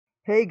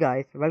Hey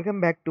guys, welcome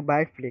back to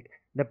Byte Flick,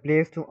 the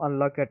place to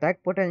unlock your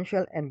tech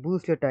potential and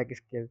boost your tech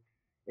skill.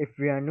 If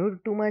you are new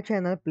to my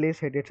channel, please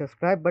hit the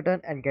subscribe button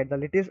and get the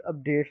latest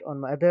updates on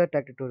my other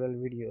tech tutorial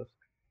videos.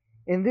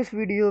 In this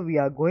video, we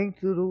are going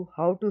through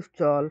how to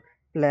install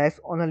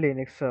Plesk on a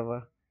Linux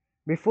server.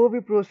 Before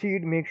we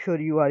proceed, make sure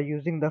you are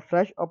using the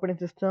fresh operating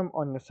system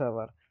on your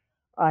server.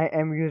 I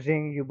am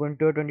using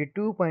Ubuntu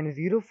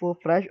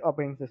 22.04 fresh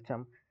operating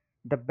system.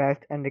 The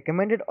best and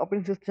recommended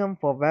operating system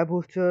for web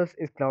hosters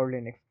is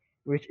Cloudlinux,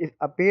 which is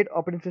a paid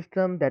operating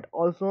system that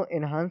also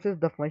enhances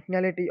the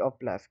functionality of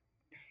Plesk.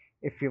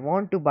 If you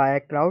want to buy a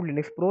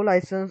Cloudlinux Pro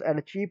license at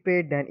a cheap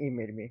rate, then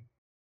email me.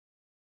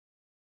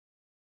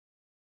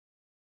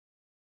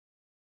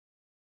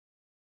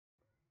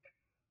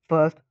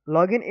 First,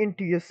 log in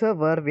into your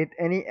server with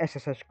any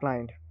SSH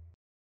client.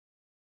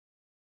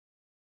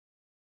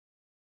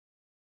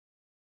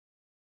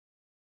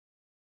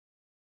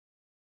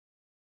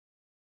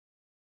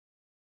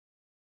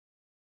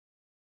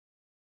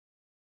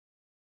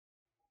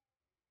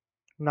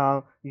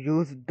 Now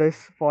use this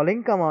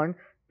following command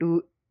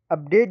to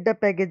update the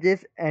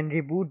packages and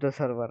reboot the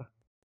server.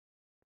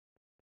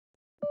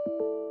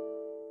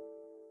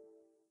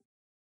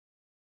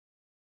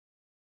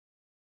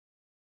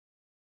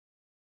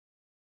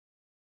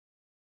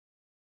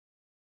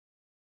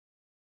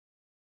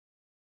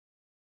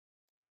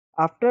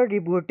 After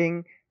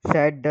rebooting,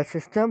 set the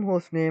system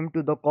hostname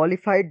to the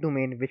qualified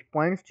domain which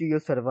points to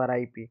your server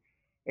IP.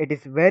 It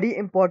is very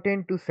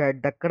important to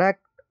set the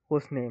correct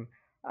hostname.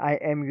 I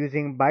am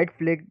using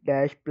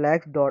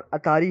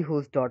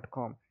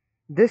byteflick-plex.atarihost.com.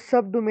 This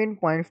subdomain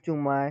points to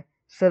my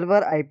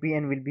server IP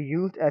and will be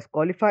used as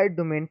qualified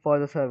domain for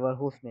the server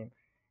hostname.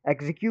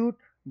 Execute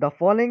the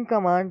following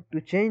command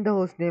to change the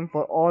hostname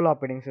for all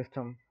operating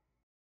systems.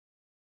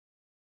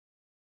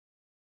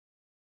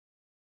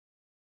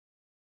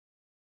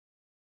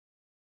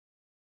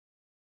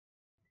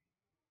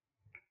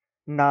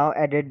 Now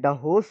edit the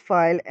host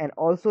file and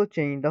also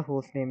change the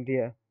hostname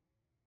there.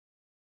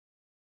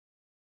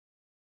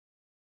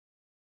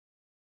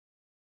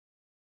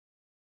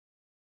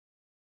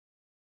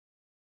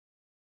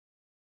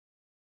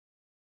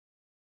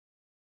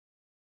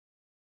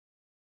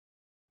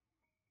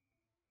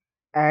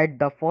 Add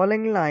the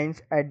following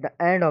lines at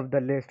the end of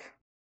the list.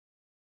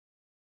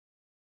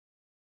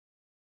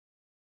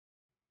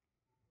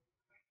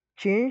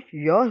 Change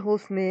your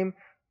hostname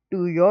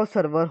to your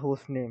server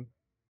hostname.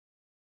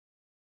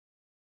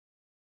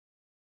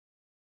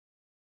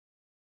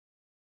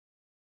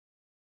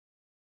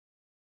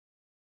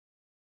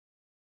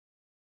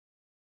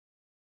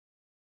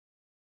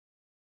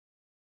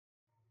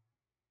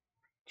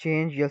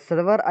 Change your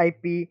server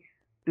IP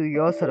to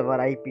your server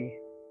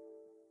IP.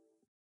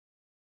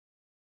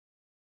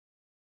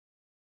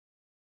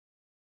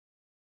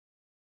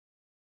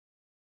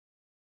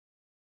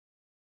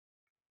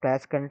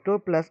 Press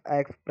Ctrl plus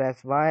X,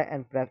 press Y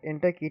and press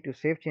Enter key to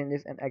save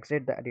changes and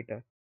exit the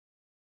editor.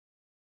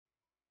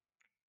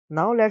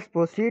 Now let's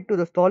proceed to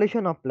the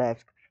installation of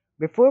Plesk.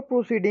 Before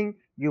proceeding,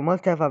 you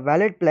must have a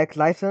valid Plesk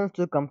license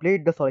to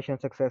complete the installation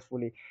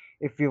successfully.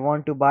 If you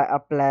want to buy a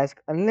Plesk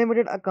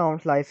Unlimited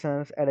Accounts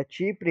license at a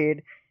cheap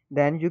rate,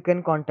 then you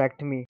can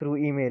contact me through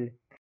email.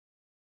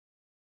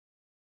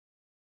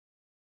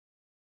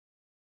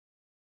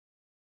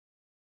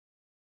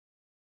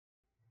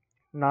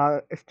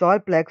 Now install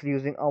Plex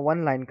using a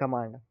one-line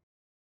command.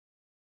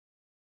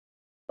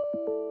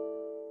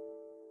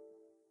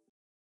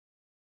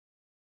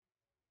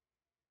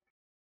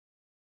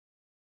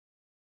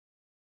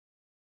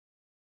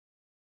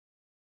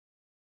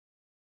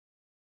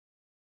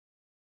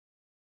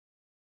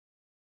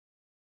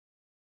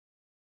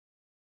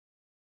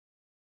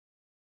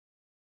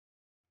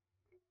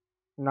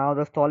 Now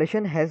the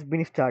installation has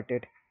been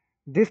started.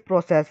 This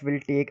process will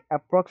take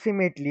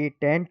approximately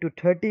 10 to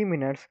 30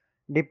 minutes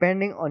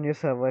depending on your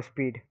server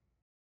speed.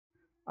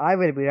 I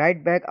will be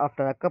right back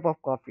after a cup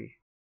of coffee.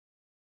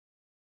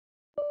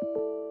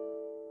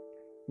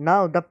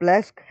 Now the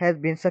Plex has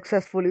been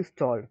successfully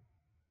installed.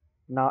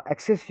 Now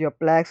access your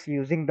Plex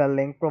using the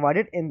link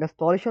provided in the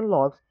installation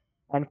logs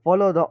and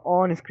follow the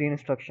on-screen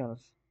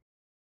instructions.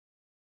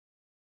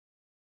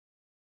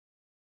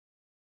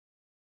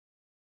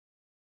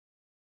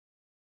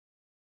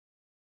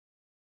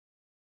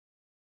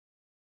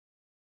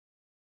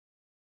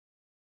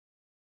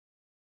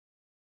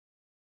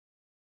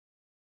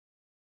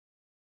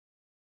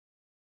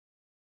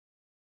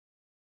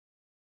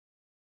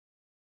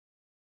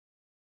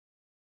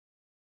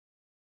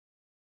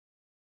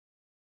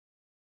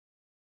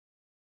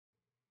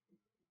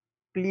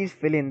 Please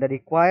fill in the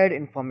required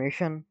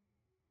information.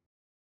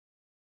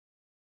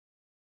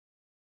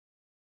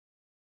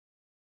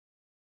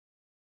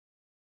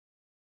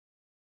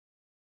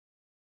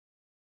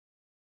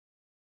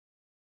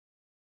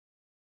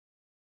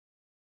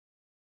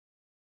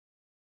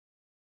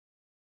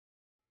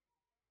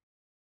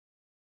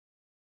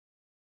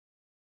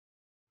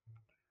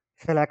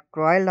 Select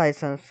trial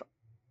license.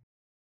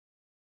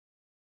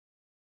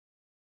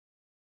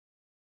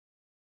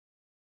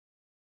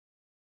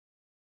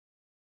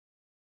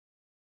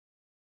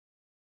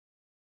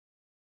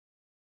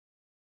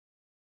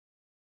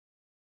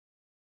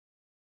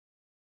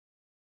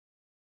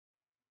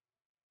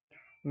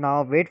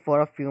 Now wait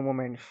for a few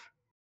moments.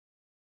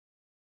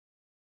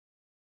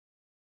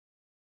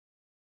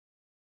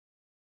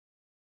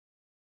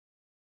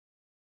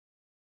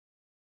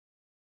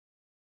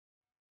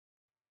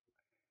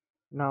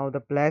 Now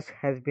the Plesk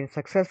has been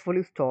successfully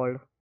installed.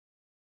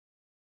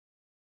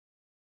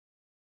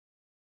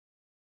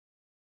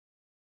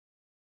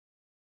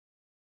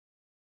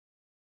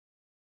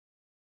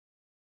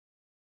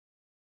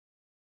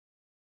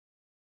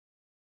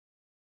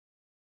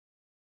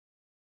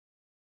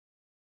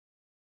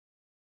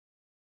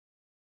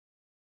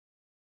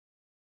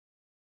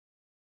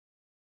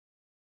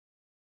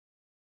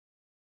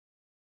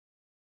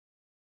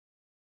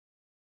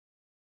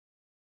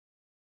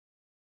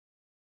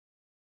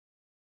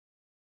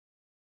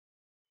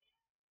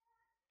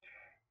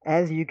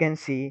 As you can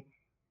see,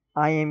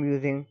 I am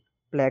using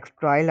Plex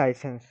trial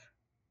license,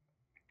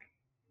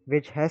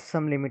 which has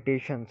some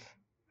limitations.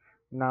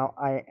 Now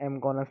I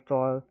am gonna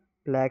install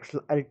Plex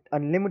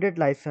unlimited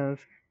license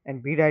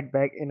and be right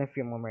back in a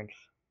few moments.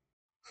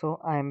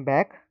 So I am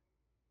back.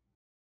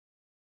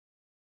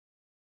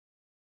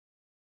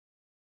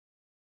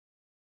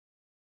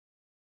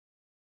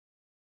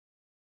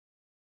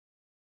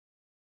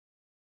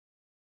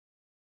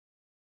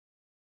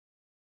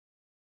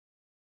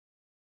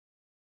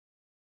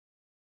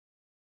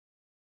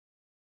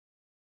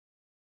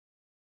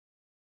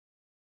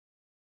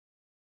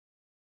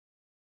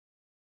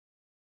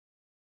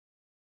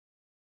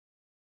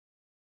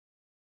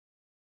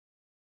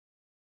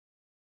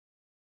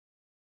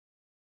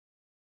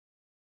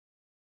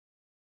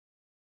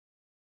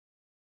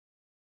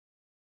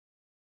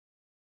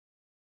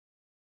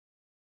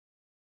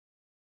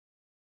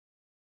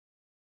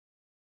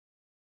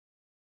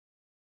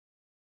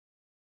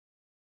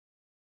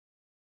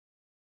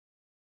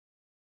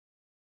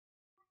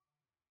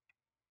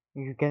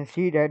 You can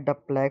see that the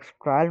Plex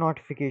trial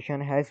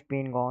notification has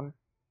been gone.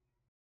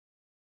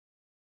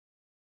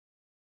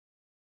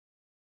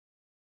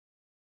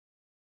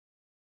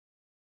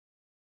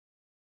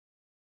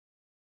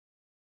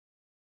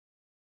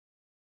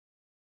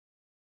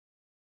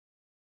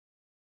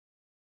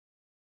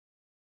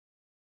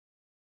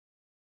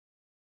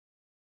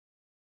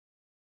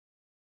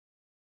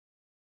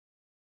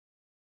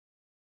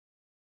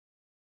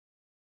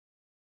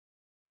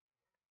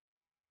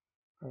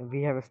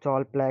 We have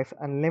installed Plex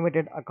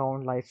unlimited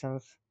account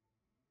license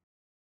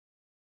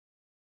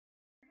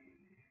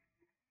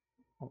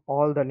and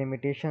all the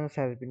limitations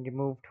has been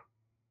removed.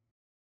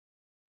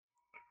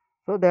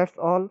 So that's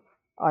all.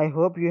 I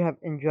hope you have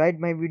enjoyed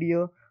my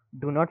video.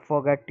 Do not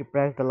forget to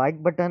press the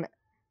like button.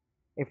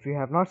 If you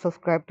have not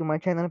subscribed to my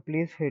channel,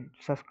 please hit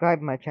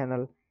subscribe my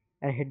channel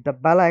and hit the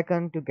bell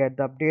icon to get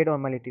the update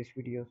on my latest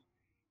videos.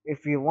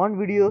 If you want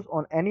videos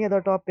on any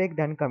other topic,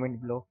 then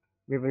comment below.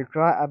 We will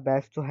try our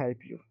best to help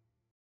you.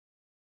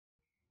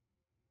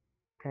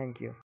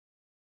 Thank you.